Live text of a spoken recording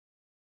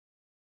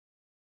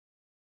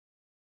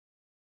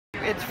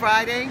It's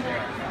Friday,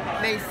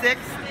 May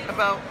 6th,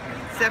 about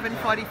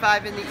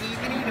 7:45 in the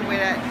evening, and we're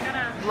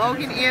at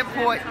Logan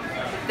Airport,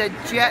 the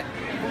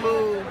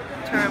JetBlue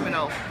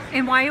terminal.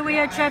 And why are we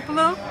at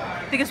JetBlue?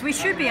 Because we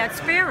should be at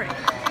Spirit.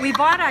 We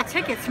bought our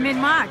tickets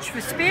mid-March for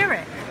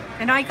Spirit,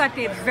 and I got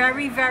there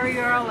very, very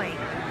early.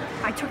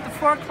 I took the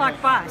 4 o'clock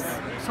bus,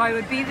 so I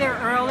would be there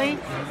early,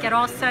 get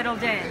all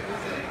settled in.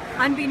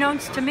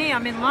 Unbeknownst to me,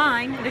 I'm in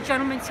line. The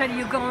gentleman said, "Are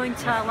you going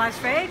to Las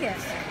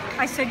Vegas?"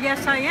 I said,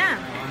 "Yes, I am."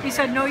 He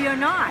said, "No, you're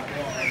not."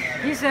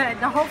 He said,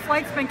 "The whole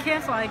flight's been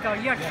canceled." I go,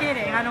 "You're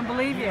kidding, I don't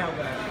believe you."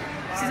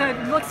 He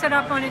said, looks it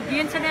up on the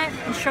internet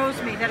and shows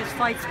me that his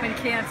flight's been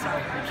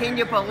canceled. Can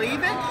you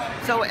believe it?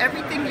 So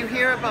everything you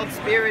hear about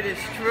Spirit is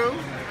true.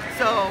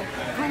 So,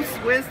 Goose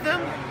wisdom,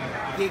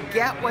 you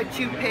get what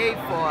you pay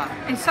for.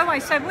 And so I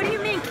said, "What do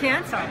you mean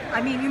cancel?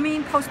 I mean, you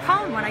mean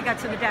postpone?" When I got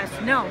to the desk.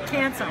 "No,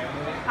 cancel."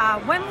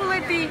 "When will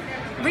it be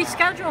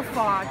rescheduled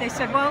for?" They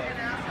said, "Well,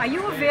 are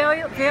you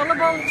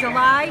available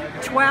July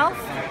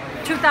 12th,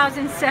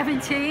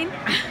 2017?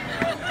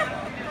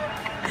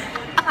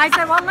 I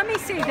said, "Well, let me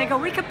see." They go,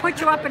 "We could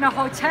put you up in a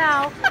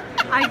hotel."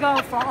 I go,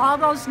 "For all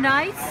those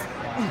nights?"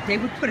 Oh, they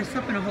would put us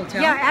up in a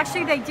hotel? Yeah,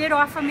 actually they did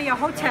offer me a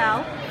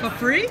hotel. For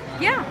free?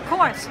 Yeah, of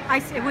course.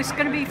 It was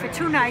going to be for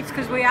 2 nights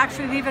because we're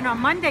actually leaving on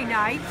Monday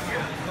night.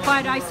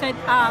 But I said,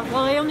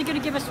 "Well, they're only going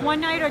to give us 1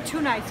 night or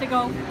 2 nights?" They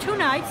go, 2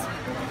 nights.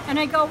 And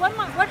I go,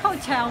 what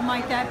hotel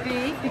might that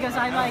be? Because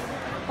I like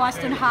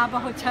Boston Harbor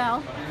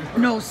Hotel.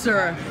 No,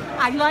 sir.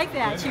 I like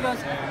that. She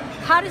goes,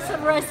 "How does the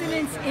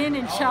Residence Inn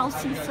in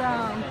Chelsea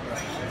sound?"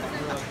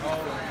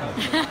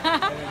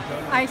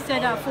 I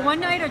said, "For 1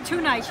 night or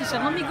 2 nights?" She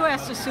said, "Let me go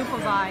ask the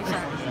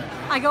supervisor."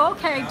 I go,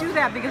 "Okay, do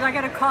that because I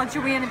got to call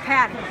Joanne and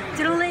Patty."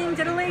 Diddling,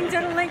 diddling,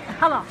 diddling.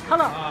 Hello,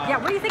 hello. Yeah,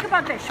 what do you think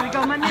about this? Should we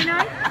go Monday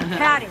night?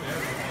 Patty.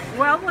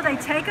 "Well, will they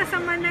take us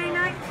on Monday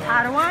night?"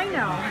 "How do I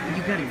know?"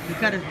 You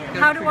gotta.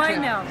 How do I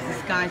know?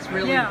 This guy's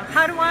really. Yeah.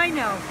 How do I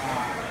know?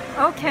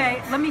 Okay,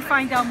 let me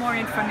find out more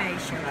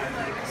information.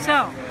 So,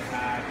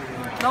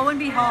 lo and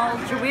behold,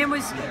 Joanne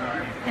was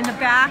in the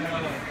back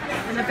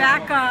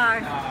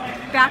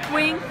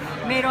wing,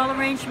 made all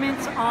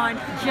arrangements on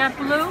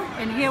JetBlue,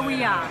 and here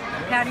we are.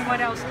 Patty, what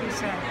else do you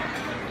say?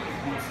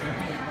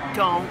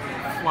 Don't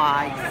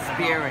fly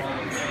Spirit,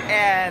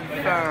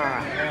 ever.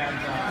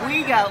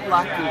 We got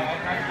lucky.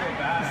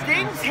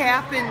 Things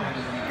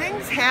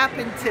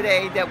happened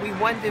today that we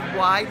wondered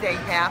why they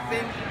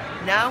happened.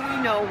 Now we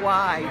know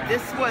why.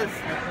 This was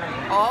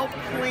all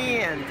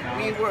planned.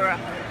 We were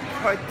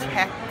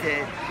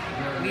protected.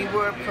 We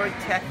were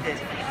protected.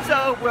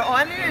 So we're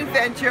on an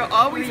adventure,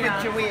 always with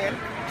Joanne.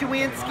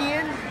 Joanne,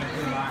 scan.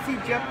 See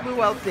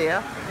JetBlue out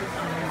there.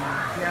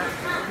 Yeah.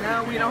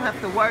 Now we don't have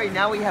to worry.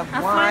 Now we have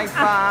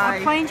Wi-Fi. Our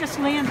plane just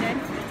landed.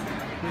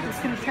 It's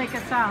going to take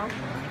us out.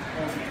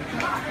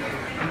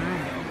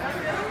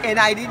 And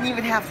I didn't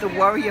even have to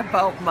worry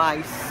about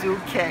my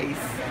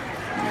suitcase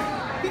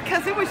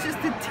because it was just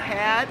a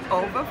tad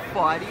over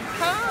 40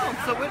 pounds.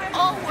 So it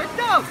all worked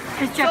out.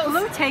 Because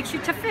JetBlue takes you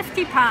to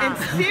 50 pounds.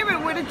 And Spirit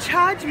would have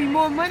charged me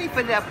more money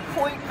for that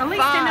 0.5. At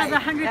least another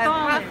 $100.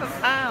 Half a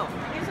pound.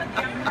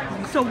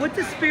 So what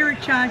does Spirit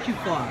charge you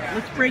for?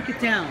 Let's break it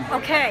down.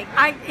 Okay,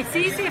 it's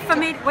easier for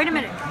me, wait a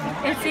minute.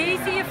 It's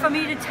easier for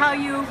me to tell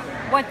you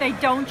what they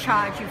don't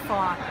charge you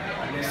for.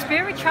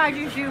 Spirit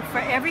charges you for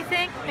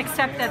everything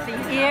except that the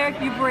air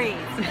you breathe.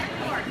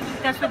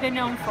 That's what they're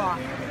known for.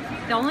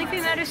 The only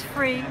thing that is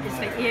free is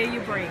the air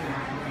you breathe.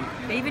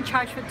 They even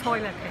charge for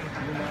toilet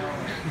paper.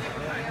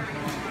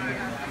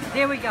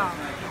 There we go.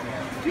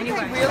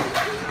 Anyway. Really?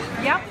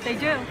 Yep, they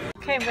do.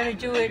 Okay, I'm going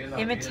to do an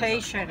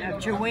imitation of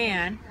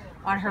Joanne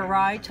on her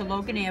ride to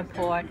Logan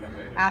Airport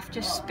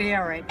after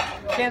Spirit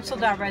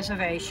canceled our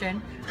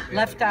reservation,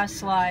 left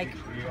us like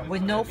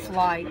with no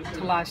flight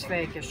to Las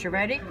Vegas. You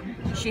ready?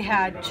 She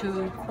had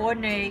to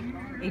coordinate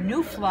a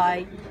new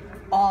flight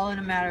all in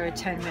a matter of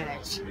 10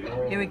 minutes.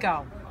 Here we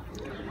go.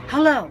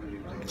 "Hello,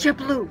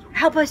 JetBlue,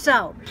 help us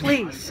out,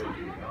 please.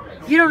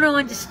 You don't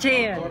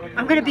understand.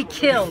 I'm going to be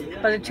killed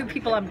by the 2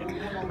 people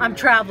I'm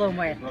traveling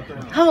with.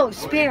 Hello,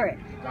 Spirit.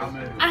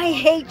 I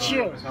hate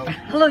you.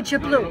 Hello,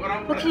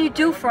 JetBlue. What can you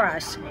do for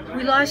us?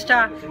 We lost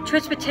our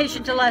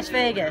transportation to Las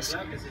Vegas.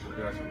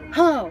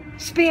 Hello,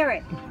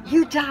 Spirit.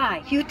 You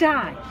die. You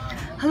die.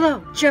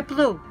 Hello,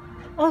 JetBlue.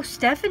 Oh,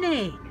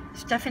 Stephanie.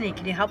 Stephanie,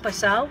 can you help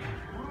us out?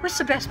 What's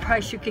the best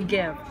price you can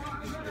give?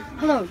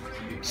 Hello,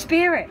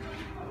 Spirit.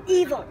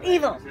 Evil,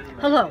 evil.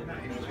 Hello,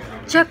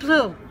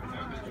 JetBlue.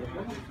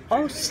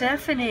 Oh,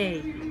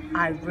 Stephanie.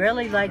 I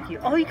really like you.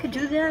 Oh, you can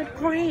do that?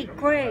 Great,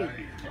 great.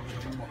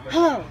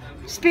 Hello,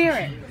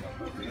 Spirit.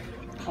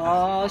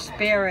 Oh,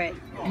 Spirit,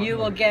 you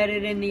will get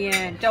it in the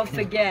end. Don't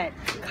forget,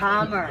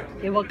 karma,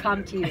 it will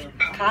come to you.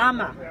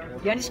 Karma.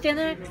 You understand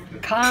that?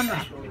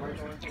 Karma.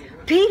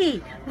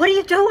 Petey, what are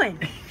you doing?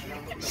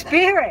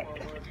 Spirit.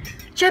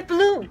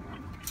 JetBlue.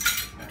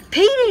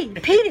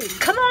 Petey,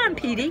 come on,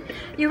 Petey.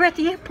 You're at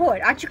the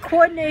airport. Aren't you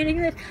coordinating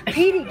this?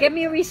 Petey, give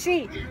me a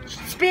receipt.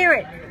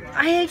 Spirit.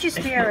 I hate you,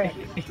 Spirit.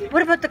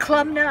 What about the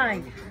Club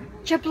 9?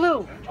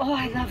 JetBlue, oh,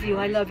 I love you,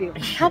 I love you.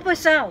 Help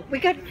us out. We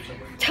got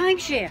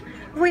timeshare.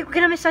 We're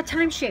gonna miss our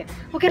timeshare.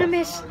 We're gonna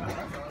miss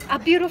our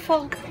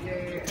beautiful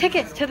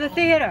tickets to the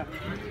theater.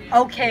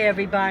 Okay,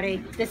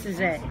 everybody, this is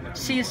it.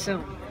 See you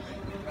soon.